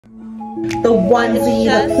The onesie,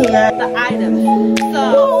 the pants, the items.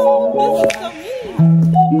 So this is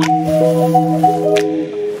so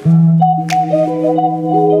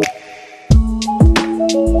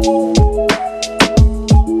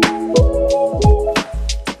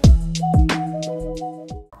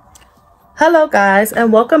Hello guys,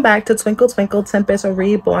 and welcome back to Twinkle Twinkle Tempest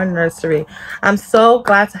Reborn Nursery. I'm so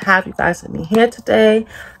glad to have you guys with me here today.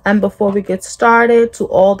 And before we get started, to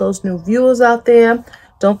all those new viewers out there,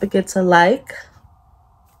 don't forget to like,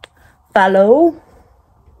 follow,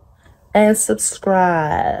 and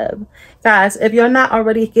subscribe. Guys, if you're not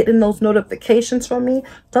already getting those notifications from me,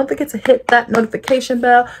 don't forget to hit that notification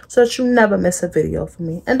bell so that you never miss a video from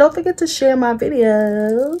me. And don't forget to share my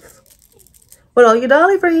videos with all your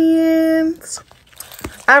dolly friends.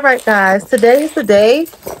 All right, guys, today is the day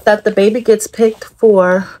that the baby gets picked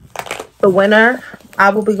for the winner.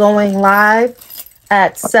 I will be going live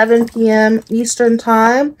at 7 p.m. Eastern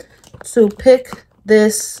time to pick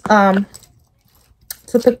this, to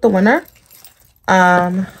pick the winner.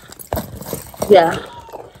 Yeah,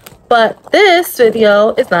 but this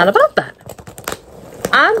video is not about that.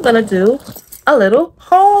 I'm gonna do a little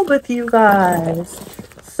haul with you guys.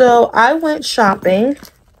 So I went shopping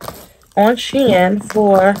on Shein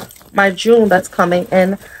for my June that's coming,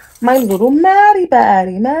 and my little Maddie.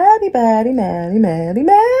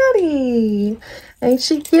 Ain't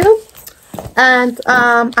she cute? And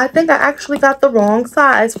I think I actually got the wrong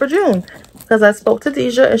size for June because I spoke to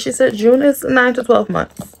Deja and she said June is 9 to 12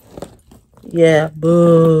 months. Yeah,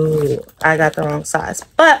 boo. I got the wrong size.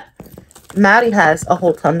 But Maddie has a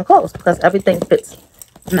whole ton of clothes because everything fits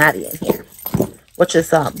Maddie in here, which is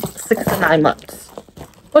 6 to 9 months,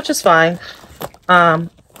 which is fine. I'll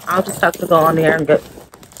just have to go on there and get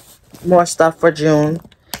more stuff for June.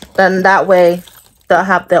 Then that way they'll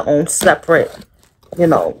have their own separate, you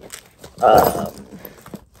know,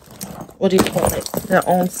 what do you call it? Their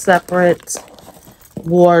own separate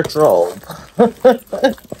wardrobe.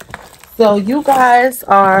 So you guys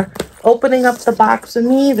are opening up the box with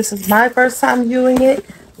me. This is my first time viewing it.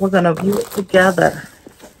 We're gonna view it together.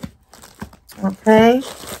 Okay,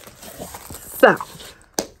 so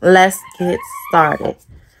let's get started.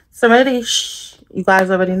 Serenity, shh, you guys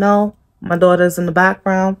already know my daughter's in the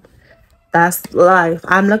background. That's life.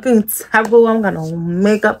 I'm looking terrible. I'm gonna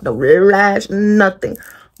make up the rear lash, nothing,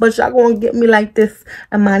 but y'all gonna get me like this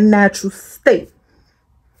in my natural state.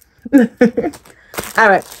 All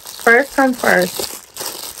right, first come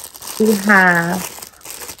first, we have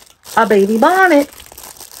a baby bonnet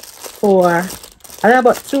for, I think I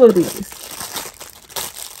bought 2 of these.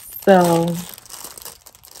 So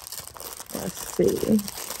let's see.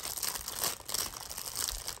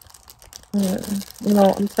 You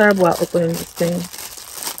know, I'm terrible at opening this thing.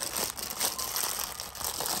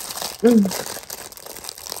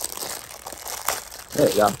 There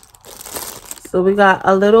we go. So we got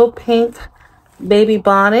a little pink baby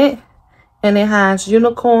bonnet, and it has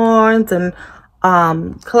unicorns and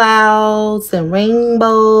clouds and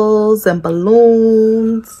rainbows and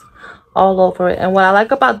balloons all over it. And what I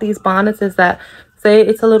like about these bonnets is that, say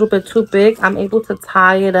it's a little bit too big, I'm able to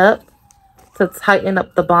tie it up to tighten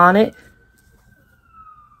up the bonnet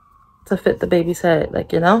to fit the baby's head,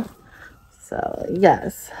 like, you know. So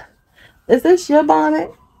yes, is this your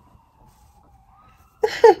bonnet?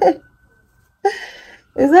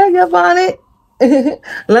 Is that your bonnet?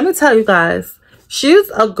 Let me tell you guys, she's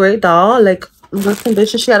a great doll. Like, good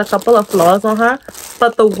condition. She had a couple of flaws on her,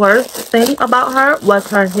 but the worst thing about her was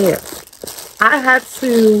her hair. I had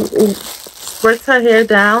to spritz her hair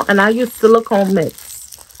down, and I used silicone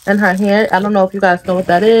mix in her hair. I don't know if you guys know what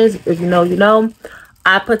that is. If you know, you know.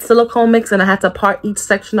 I put silicone mix, and I had to part each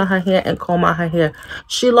section of her hair and comb out her hair.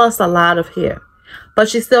 She lost a lot of hair, but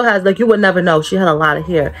she still has, like, you would never know, she had a lot of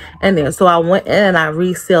hair in there. So I went in and I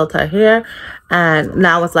resealed her hair, and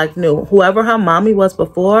now it's like new. Whoever her mommy was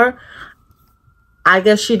before, I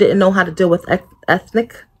guess she didn't know how to deal with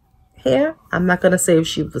ethnic hair. I'm not going to say if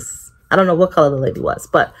she was, I don't know what color the lady was,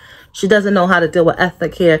 but she doesn't know how to deal with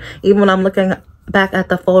ethnic hair. Even when I'm looking back at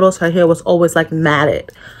the photos, her hair was always like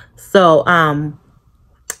matted. So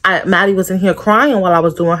Maddie was in here crying while I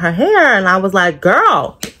was doing her hair, and I was like,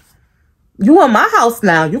 girl, you in my house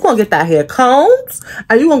now. You gonna get that hair combed,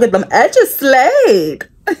 and you gonna get them edges slayed.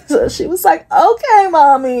 So she was like, okay,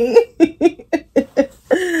 mommy.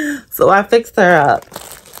 So I fixed her up.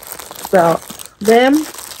 So then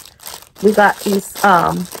we got these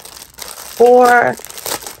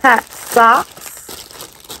 4-pack socks.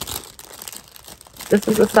 This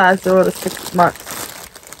is a size 0 to 6 months.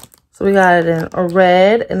 So we got it in a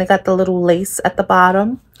red, and it got the little lace at the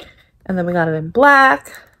bottom. And then we got it in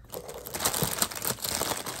black.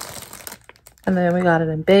 And then we got it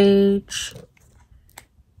in beige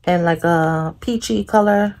and like a peachy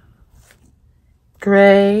color,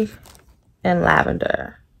 gray, and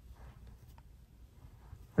lavender.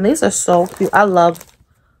 And these are so cute. I love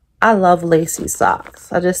lacy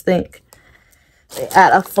socks. I just think they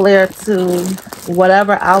add a flair to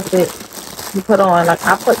whatever outfit you put on. Like,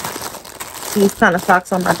 I put these kind of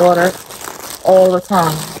socks on my daughter all the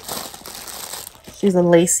time. She's a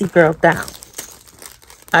lacy girl down.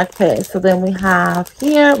 Okay, so then we have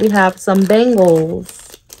here, we have some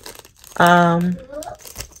bangles.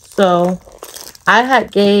 So I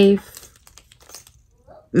had gave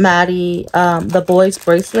Maddie the boy's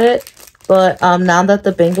bracelet, but now that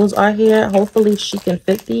the bangles are here, hopefully she can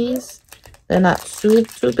fit these. They're not too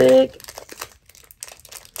big.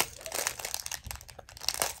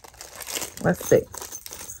 Let's see.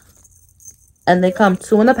 And they come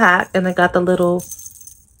 2 in a pack, and they got the little,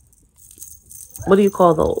 what do you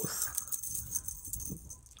call those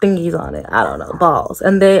thingies on it? I don't know, balls.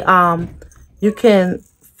 And they you can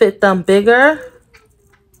fit them bigger,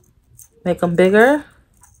 make them bigger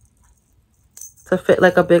to fit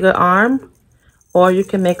like a bigger arm, or you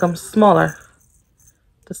can make them smaller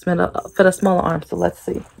to fit a smaller arm. So let's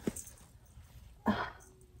see.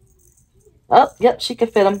 Oh, yep, she can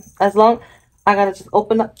fit them. As long, I gotta just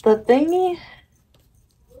open up the thingy.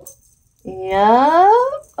 Yep.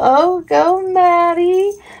 Oh, go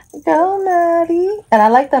Maddie. Go Maddie. And I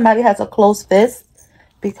like that Maddie has a closed fist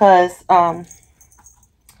because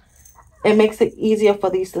it makes it easier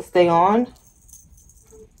for these to stay on.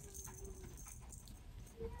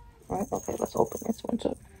 All right, okay, let's open this one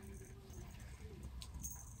too.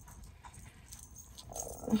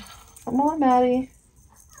 Come on, Maddie.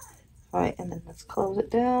 All right, and then let's close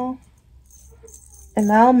it down. And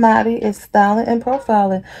now Maddie is styling and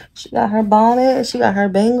profiling. She got her bonnet. She got her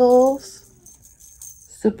bangles.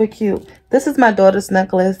 Super cute. This is my daughter's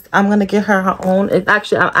necklace. I'm going to get her her own. It's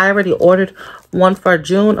actually, I already ordered one for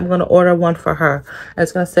June. I'm going to order one for her. And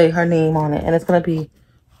it's going to say her name on it. And it's going to be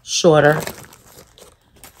shorter.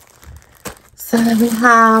 So then we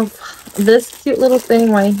have this cute little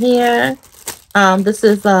thing right here. This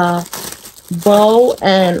is a bow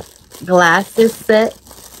and glasses set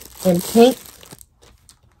in pink.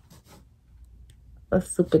 That's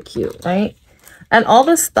super cute, right? And all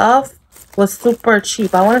this stuff was super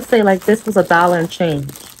cheap. I want to say like this was $1 and change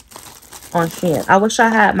on Shein. I wish I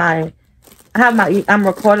had I'm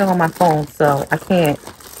recording on my phone, so I can't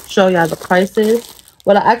show y'all the prices.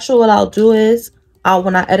 What I'll do is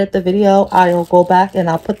when I edit the video, I'll go back and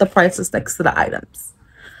I'll put the prices next to the items.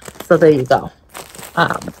 So there you go.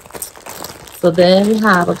 So then we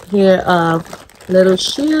have a pair of little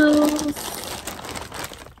shoes.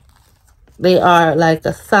 They are like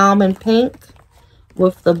a salmon pink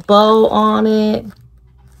with the bow on it.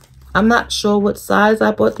 I'm not sure what size I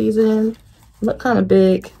bought these in. Look kind of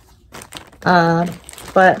big. But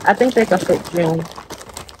I think they can fit June.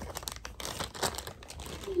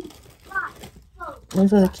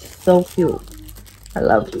 These are so cute. I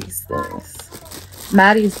love these things.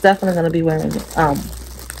 Maddie's definitely gonna be wearing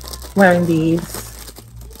these.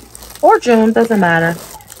 Or June, doesn't matter.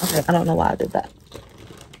 Okay, I don't know why I did that.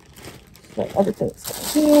 So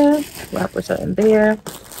everything's in here. Wrappers are in there.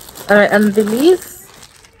 Alright, and these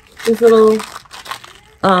little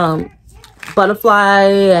butterfly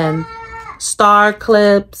and star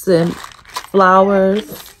clips and flowers.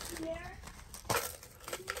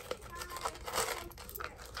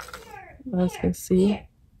 As you can see,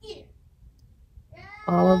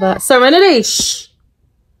 all of that. Serenity, shh.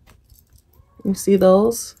 You see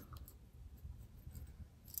those?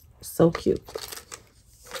 So cute.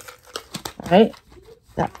 All right,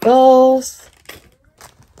 got those.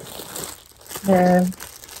 And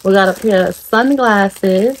we got a pair of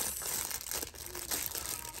sunglasses.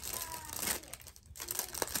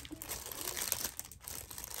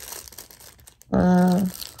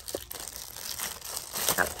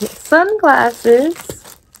 Sunglasses.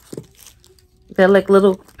 They're like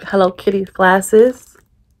little Hello Kitty glasses.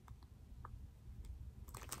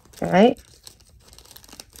 All right.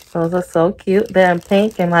 Those are so cute. They're in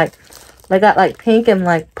pink and like, they got like pink and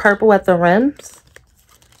like purple at the rims.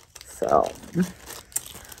 So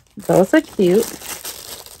those are cute.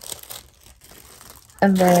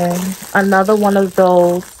 And then another one of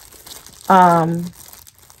those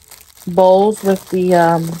bowls with the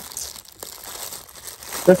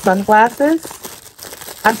sunglasses.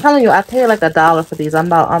 I'm telling you, I paid like $1 for these. I'm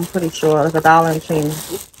pretty sure like $1 and change.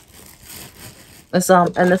 It's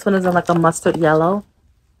and this one is in like a mustard yellow.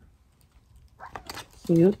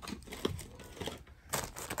 Cute.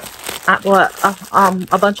 I bought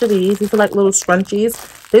a bunch of these. These are like little scrunchies.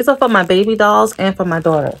 These are for my baby dolls and for my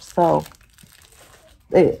daughter. So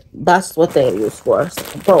that's what they're used for.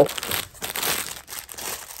 So both.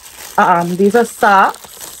 These are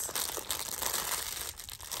socks.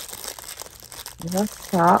 These are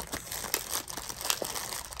socks.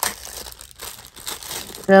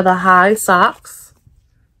 They're the high socks.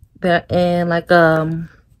 They're in like a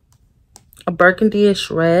burgundy-ish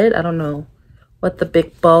red. I don't know. With the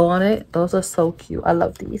big bow on it. Those are so cute. I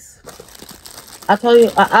love these. I tell you,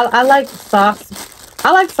 I like socks.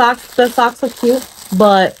 I like socks. The socks are cute.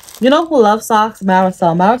 But you know who loves socks?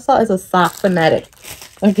 Marisol. Marisol is a sock fanatic.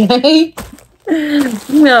 Okay?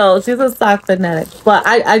 No, she's a sock fanatic. But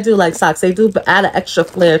I do like socks. They do add an extra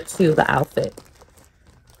flair to the outfit.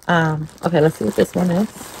 Okay, let's see what this one is.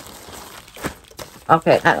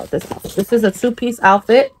 Okay, I know this. This is a two-piece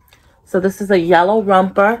outfit. So this is a yellow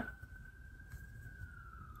romper.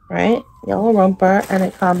 Right? Yellow romper. And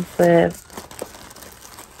it comes with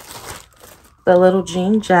the little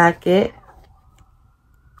jean jacket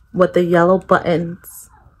with the yellow buttons.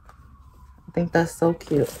 I think that's so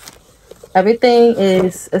cute. Everything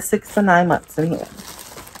is 6 to 9 months in here.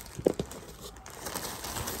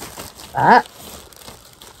 That.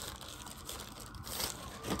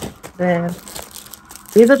 Then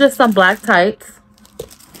these are just some black tights.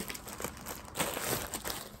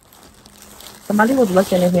 Somebody was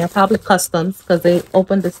looking in here, probably customs, because they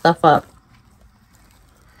opened this stuff up.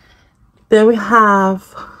 Then we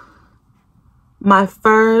have my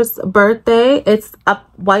first birthday. It's a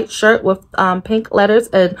white shirt with pink letters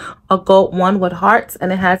and a gold one with hearts,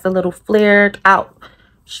 and it has a little flared out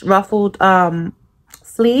ruffled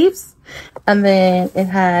sleeves, and then it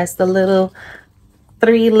has the little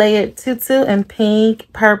 3-layered tutu in pink,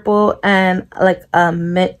 purple, and like a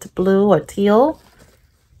mint blue or teal.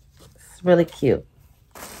 It's really cute.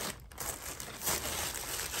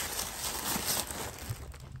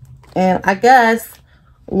 And I guess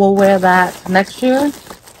we'll wear that next year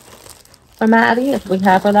for Maddie if we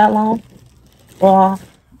have her that long. Well,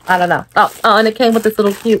 I don't know. Oh, and it came with this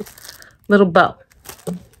little cute little bow.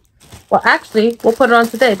 Well, actually, we'll put it on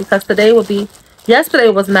today because today will be... Yesterday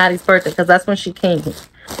was Maddie's birthday because that's when she came here.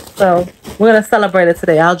 So we're going to celebrate it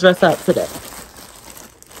today. I'll dress up today.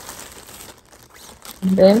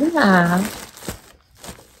 And then we have...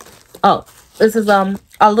 Oh, this is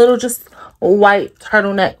a little just white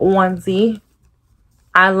turtleneck onesie.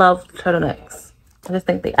 I love turtlenecks. I just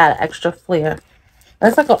think they add an extra flair. And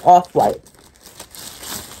it's like an off-white.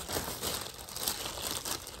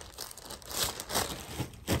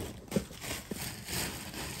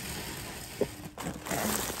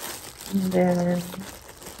 And then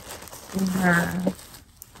we have...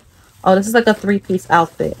 Oh, this is like a 3-piece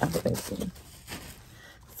outfit, I'm thinking.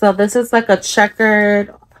 So this is like a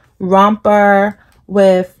checkered romper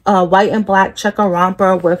with white and black checker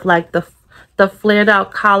romper with like the flared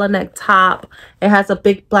out collar neck top. It has a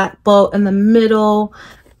big black bow in the middle,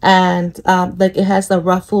 and like it has the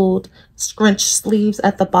ruffled scrunch sleeves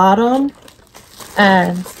at the bottom,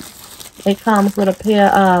 and it comes with a pair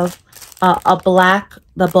of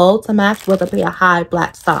the bow to match with a pair of high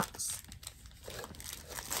black socks.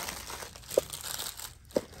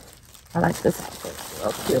 I like this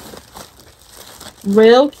outfit.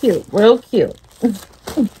 Real cute. Real cute.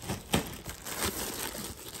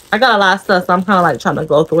 I got a lot of stuff, so I'm kind of like trying to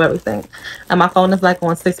go through everything. And my phone is like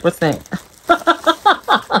on 6%.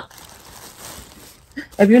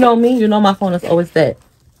 If you know me, you know my phone is always dead.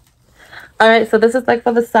 Alright, so this is like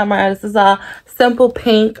for the summer. This is a simple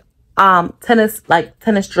pink tennis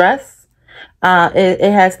dress.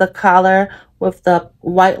 It has the collar with the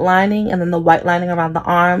white lining, and then the white lining around the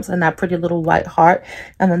arms, and that pretty little white heart,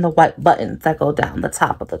 and then the white buttons that go down the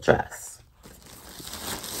top of the dress.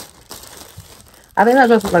 I think that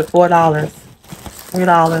dress was like $4,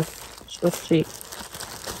 $3. It was cheap.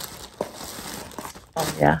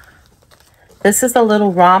 Oh yeah. This is a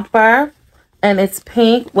little romper, and it's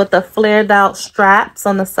pink with the flared out straps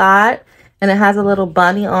on the side, and it has a little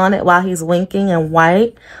bunny on it while he's winking in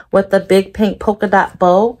white with the big pink polka dot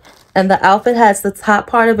bow. And the outfit has the top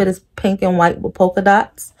part of it is pink and white with polka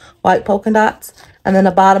dots, white polka dots, and then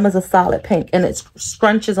the bottom is a solid pink, and it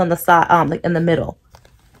scrunches on the side, like in the middle.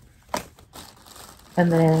 And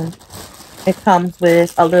then it comes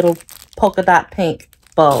with a little polka dot pink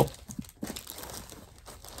bow.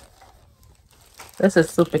 This is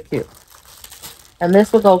super cute. And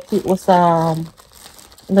this will go cute with some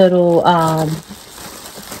little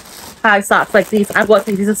high socks like these. I bought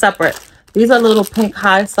these are separate. These are little pink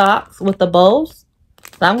high socks with the bows.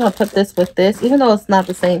 So I'm going to put this with this, even though it's not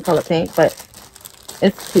the same color pink, but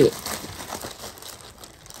it's cute.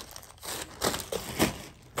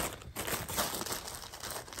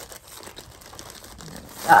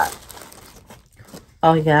 god.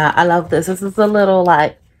 Oh yeah, I love this. This is a little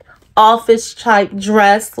like office type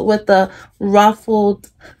dress with the ruffled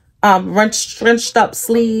wrenched up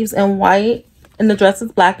sleeves in white, and the dress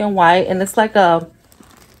is black and white, and it's like a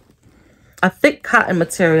thick cotton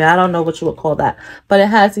material. I don't know what you would call that, but it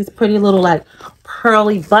has these pretty little like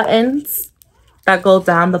pearly buttons that go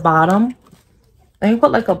down the bottom. And you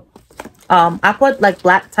put like a I put like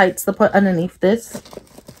black tights to put underneath this,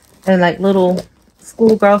 and like little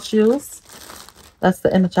schoolgirl shoes. That's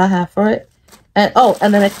the image I have for it. And oh,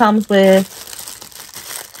 and then it comes with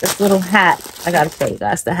this little hat. I gotta show you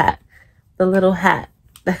guys the hat. The little hat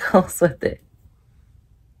that goes with it.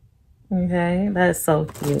 Okay, that is so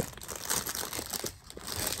cute.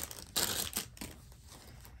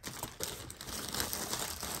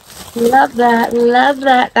 Love that,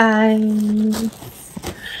 guys.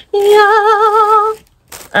 Yeah.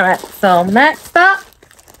 All right, so next up,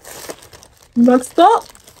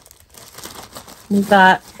 we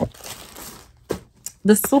got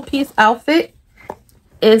this two-piece outfit.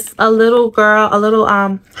 It's a little girl, a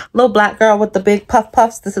little black girl with the big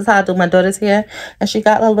puffs. This is how I do my daughter's hair. And she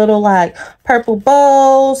got a little like purple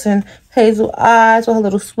bows and hazel eyes with her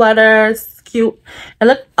little sweater. It's cute. It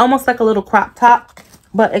looks almost like a little crop top,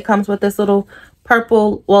 but it comes with this little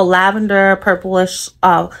purple, well, lavender, purplish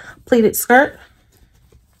pleated skirt.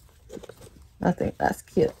 I think that's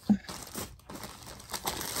cute.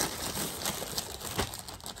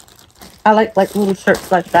 I like little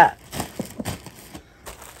shirts like that.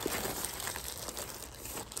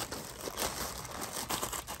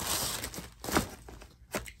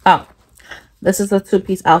 Oh, this is a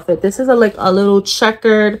two-piece outfit. This is a little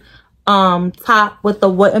checkered top with the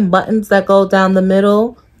wooden buttons that go down the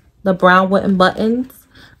middle, the brown wooden buttons,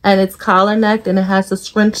 and it's collar necked, and it has the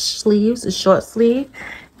scrunch sleeves, a short sleeve,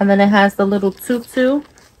 and then it has the little tutu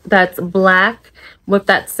that's black with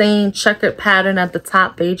that same checkered pattern at the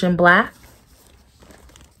top, beige and black,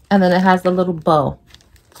 and then it has the little bow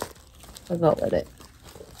to go with it.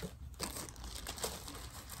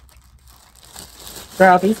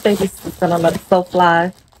 Girl, these babies is gonna look so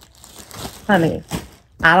fly. Honey,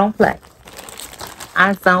 I don't play.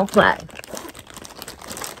 I don't play.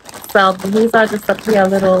 So these are just a pair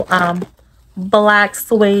of little black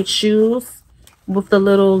suede shoes with the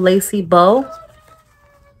little lacy bow.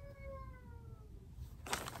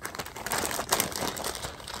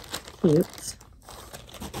 Cute.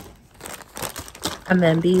 And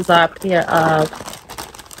then these are a pair of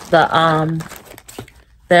the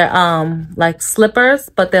they're like slippers,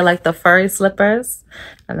 but they're like the furry slippers.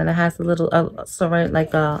 And then it has a little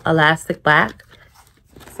like elastic back.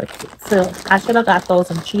 So cute. So I should have got those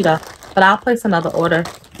in cheetah, but I'll place another order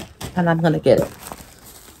and I'm gonna get it.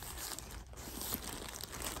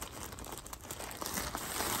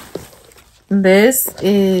 This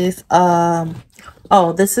is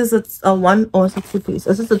oh, this is a one, or it's a two-piece.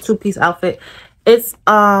 This is a two-piece outfit. It's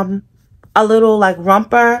a little like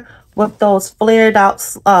romper with those flared out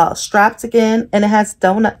straps again, and it has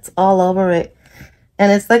donuts all over it,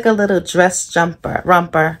 and it's like a little dress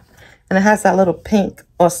romper, and it has that little pink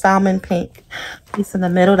or salmon pink piece in the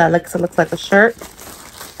middle that looks like a shirt,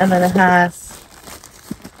 and then it has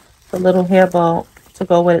the little hair bow to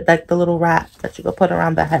go with it, like the little wrap that you can put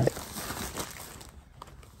around the head.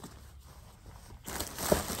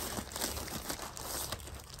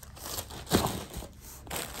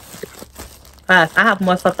 I have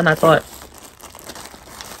more stuff than I thought.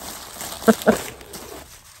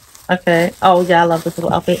 Okay. Oh yeah, I love this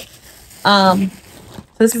little outfit.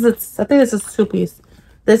 This is I think this is two-piece.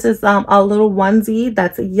 This is a little onesie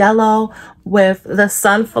that's yellow with the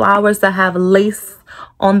sunflowers that have lace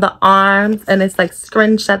on the arms, and it's like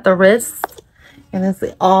scrunched at the wrist, and it's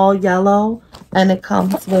all yellow, and it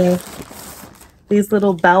comes with these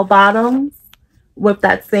little bell bottoms with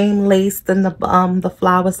that same lace and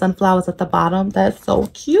the sunflowers at the bottom. That's so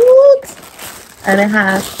cute. And it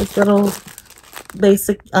has this little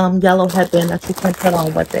basic yellow headband that you can put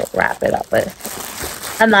on with it, wrap it up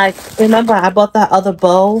with. And like, remember I bought that other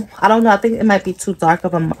bow. I don't know, I think it might be too dark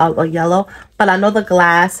of a yellow, but I know the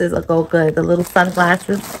glasses will go good, the little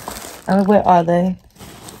sunglasses. I mean, where are they?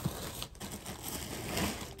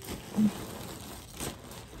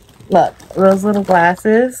 Look, those little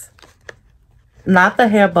glasses. Not the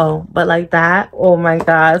hair bow, but like that. Oh my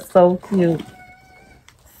god, so cute.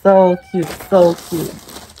 So cute, so cute.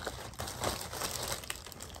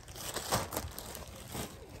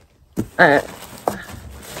 Alright.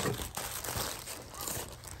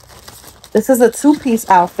 This is a two-piece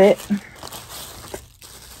outfit.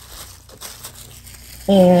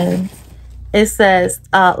 And It says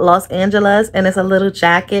Los Angeles, and it's a little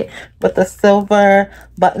jacket with the silver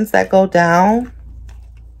buttons that go down.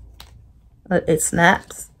 It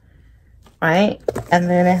snaps, right? And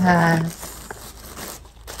then it has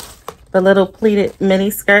the little pleated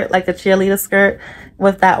mini skirt, like a cheerleader skirt,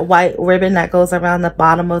 with that white ribbon that goes around the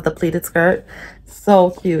bottom of the pleated skirt. So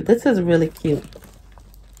cute. This is really cute.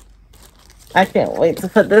 I can't wait to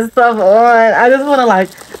put this stuff on. I just want to like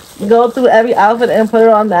go through every outfit and put it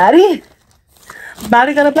on Maddie.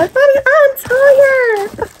 Maddie gonna be like, Maddie, I'm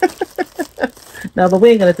tired. No, but we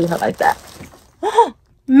ain't gonna do her like that.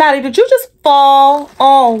 Maddie, did you just fall?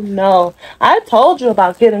 Oh no. I told you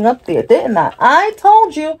about getting up there, didn't I? I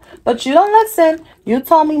told you, but you don't listen. You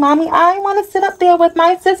told me, Mommy, I want to sit up there with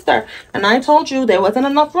my sister. And I told you there wasn't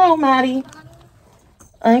enough room, Maddie.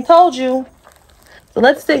 I told you. So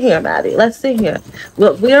let's sit here, Maddie. Let's sit here.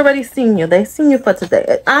 Look, we already seen you. They seen you for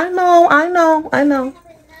today. I know.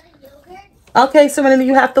 Okay, Serenity,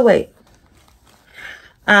 you have to wait.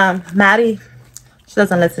 Maddie, she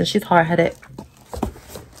doesn't listen. She's hard-headed.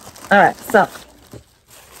 All right, so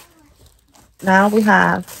now we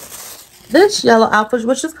have this yellow outfit,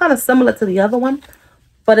 which is kind of similar to the other one,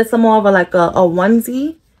 but it's more of a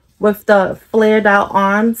onesie with the flared out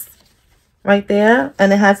arms right there,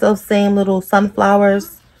 and it has those same little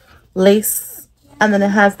sunflowers lace, and then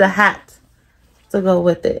it has the hat to go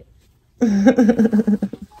with it.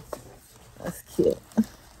 That's cute.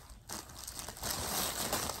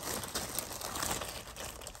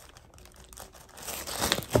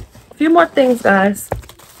 A few more things, guys.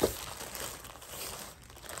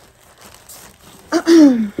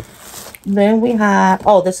 Then we have,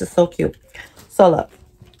 oh, this is so cute. So look,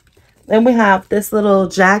 then we have this little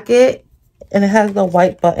jacket, and it has the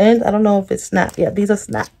white buttons. I don't know if it's snap yet. These are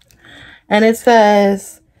snap, and it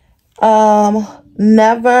says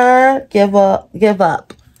never give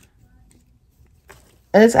up.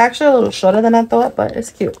 And it's actually a little shorter than I thought, but it's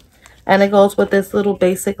cute. And it goes with this little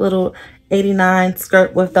basic little 89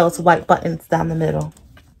 skirt with those white buttons down the middle.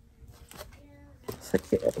 It's a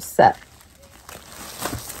cute little set.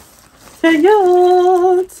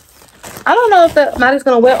 Cute. I don't know if Maddie's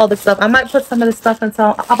gonna wear all this stuff. I might put some of this stuff into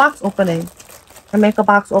a box opening and make a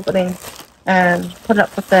box opening and put it up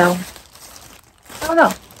for sale. I don't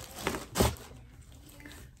know.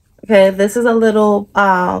 Okay, this is a little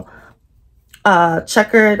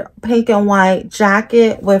checkered pink and white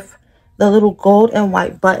jacket with the little gold and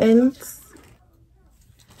white buttons,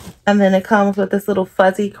 and then it comes with this little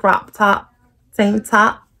fuzzy crop top, same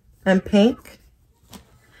top and pink,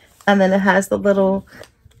 and then it has the little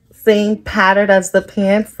same pattern as the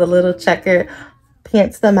pants, the little checkered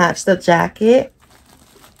pants to match the jacket.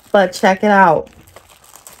 But check it out,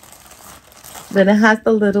 then it has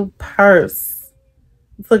the little purse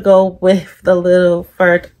to go with the little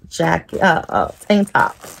fur jacket, tank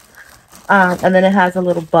top, and then it has a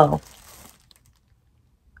little bow.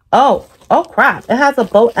 Oh crap, it has a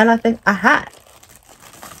bow and I think a hat.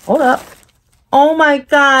 Hold up. Oh my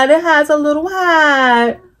god, it has a little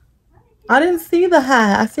hat. I didn't see the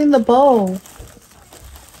hat. I seen the bow.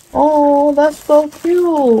 Oh, that's so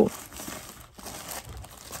cute.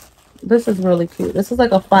 This is really cute. This is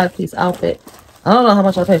like a 5-piece outfit. I don't know how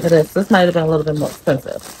much I paid for this. This might have been a little bit more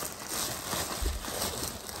expensive.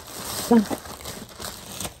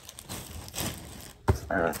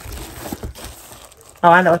 Oh,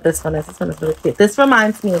 I know what this one is. This one is really cute. This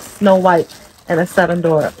reminds me of Snow White and the Seven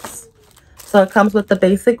Dwarfs. So it comes with the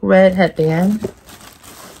basic red headband.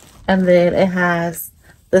 And then it has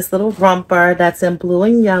this little romper that's in blue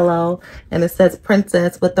and yellow. And it says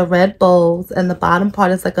princess with the red bows. And the bottom part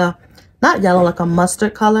is like a, not yellow, like a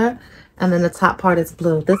mustard color. And then the top part is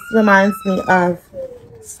blue. This reminds me of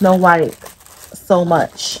Snow White so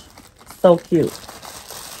much. So cute.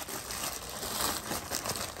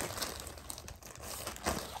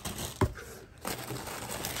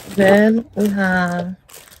 Then we have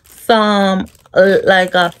some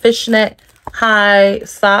like a fishnet high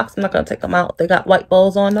socks. I'm not gonna take them out. They got white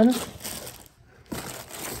bows on them.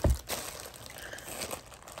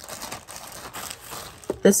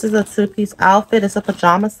 This is a 2-piece outfit. It's a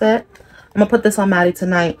pajama set. I'm gonna put this on Maddie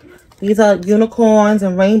tonight. These are unicorns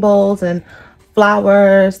and rainbows and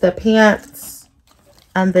flowers. The pants,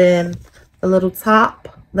 and then the little top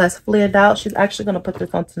that's flared out. She's actually gonna put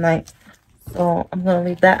this on tonight. So I'm going to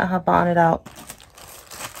leave that and her bonnet out.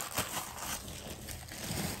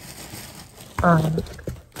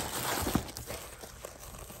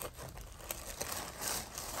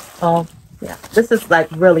 Oh, yeah. This is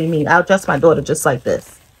like really neat. I'll dress my daughter just like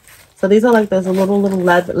this. So these are like those little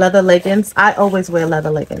leather leggings. I always wear leather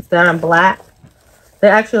leggings. They're in black. They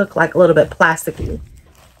actually look like a little bit plasticky.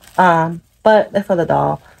 but they're for the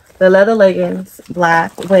doll. The leather leggings,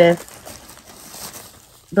 black, with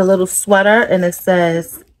the little sweater, and it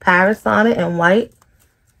says Paris on it in white,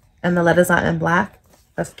 and the letters are in black.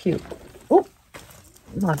 That's cute. Oop,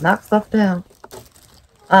 I'm gonna knock stuff down.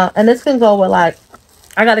 And this can go with, like,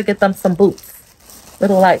 I gotta get them some boots,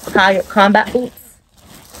 little like tired combat boots.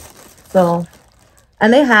 So,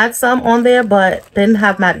 and they had some on there, but they didn't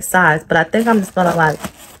have Maddie's size. But I think I'm just gonna like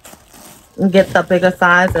get the bigger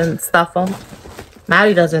size and stuff them.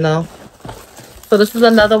 Maddie doesn't know. So this is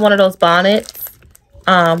another one of those bonnets.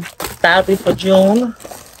 That'll be for June.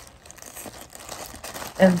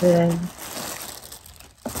 And then,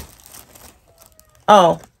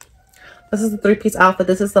 oh, this is a 3-piece outfit.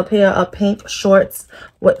 This is a pair of pink shorts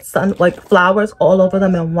with some like flowers all over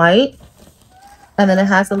them in white. And then it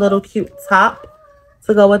has a little cute top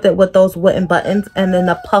to go with it with those wooden buttons. And then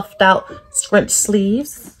the puffed out scrunch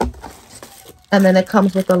sleeves. And then it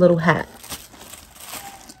comes with a little hat.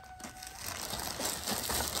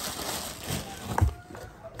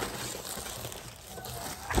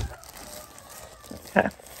 Okay.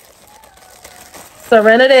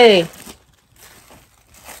 Serenity.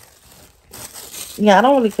 Yeah, I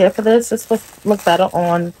don't really care for this. It's supposed to look better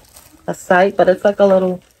on a site, but it's like a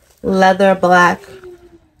little leather black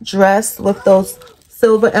dress with those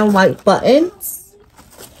silver and white buttons.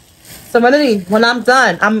 Serenity, when I'm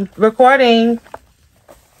done, I'm recording.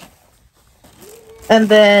 And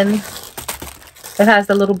then it has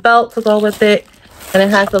a little belt to go with it, and it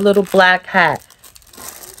has a little black hat.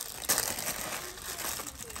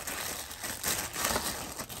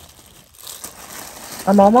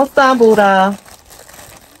 I'm almost done, Buddha.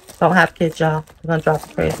 Don't have kids, y'all. I'm gonna drive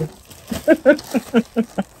you crazy.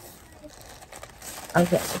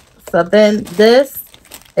 Okay. So then this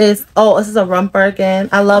is, oh, this is a romper again.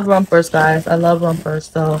 I love rompers, guys. I love rompers.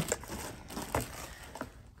 So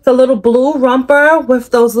it's a little blue romper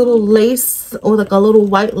with those little lace, or like a little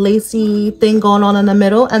white lacy thing going on in the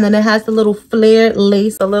middle. And then it has the little flared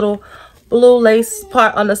lace, a little blue lace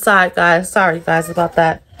part on the side, guys. Sorry, guys, about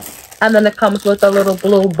that. And then it comes with a little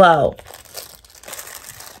blue bow.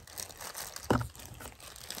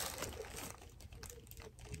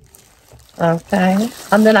 Okay.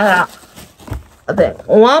 And then I got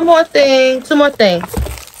one more thing, two more things.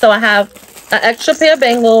 So I have an extra pair of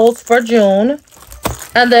bangles for June.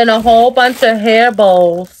 And then a whole bunch of hair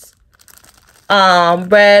bows.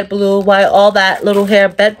 Red, blue, white, all that little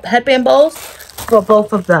headband bows for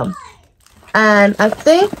both of them. And I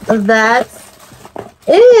think that's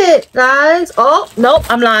it, guys. Oh, nope,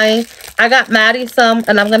 I'm lying. I got Maddie some,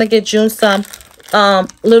 and I'm going to get June some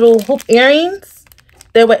little hoop earrings.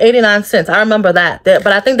 They were 89 cents. I remember that. But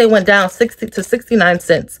I think they went down 60 to 69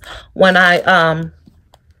 cents when I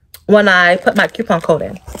put my coupon code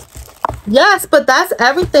in. Yes, but that's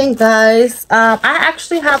everything, guys. I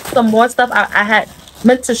actually have some more stuff I had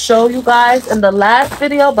meant to show you guys in the last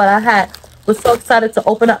video, but I was so excited to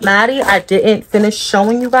open up Maddie, I didn't finish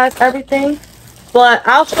showing you guys everything. But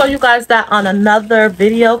I'll show you guys that on another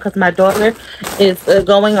video, because my daughter is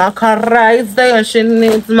going on crazy and she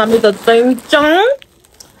needs mommy to sing song.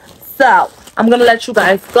 So I'm gonna let you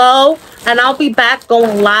guys go, and I'll be back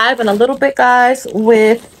going live in a little bit, guys,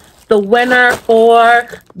 with the winner for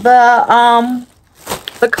the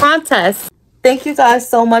contest. Thank you guys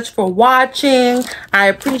so much for watching. I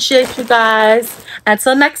appreciate you guys.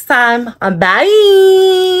 Until next time,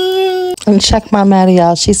 bye. And check my Maddie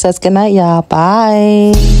out. She says good night, y'all.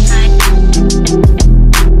 Bye.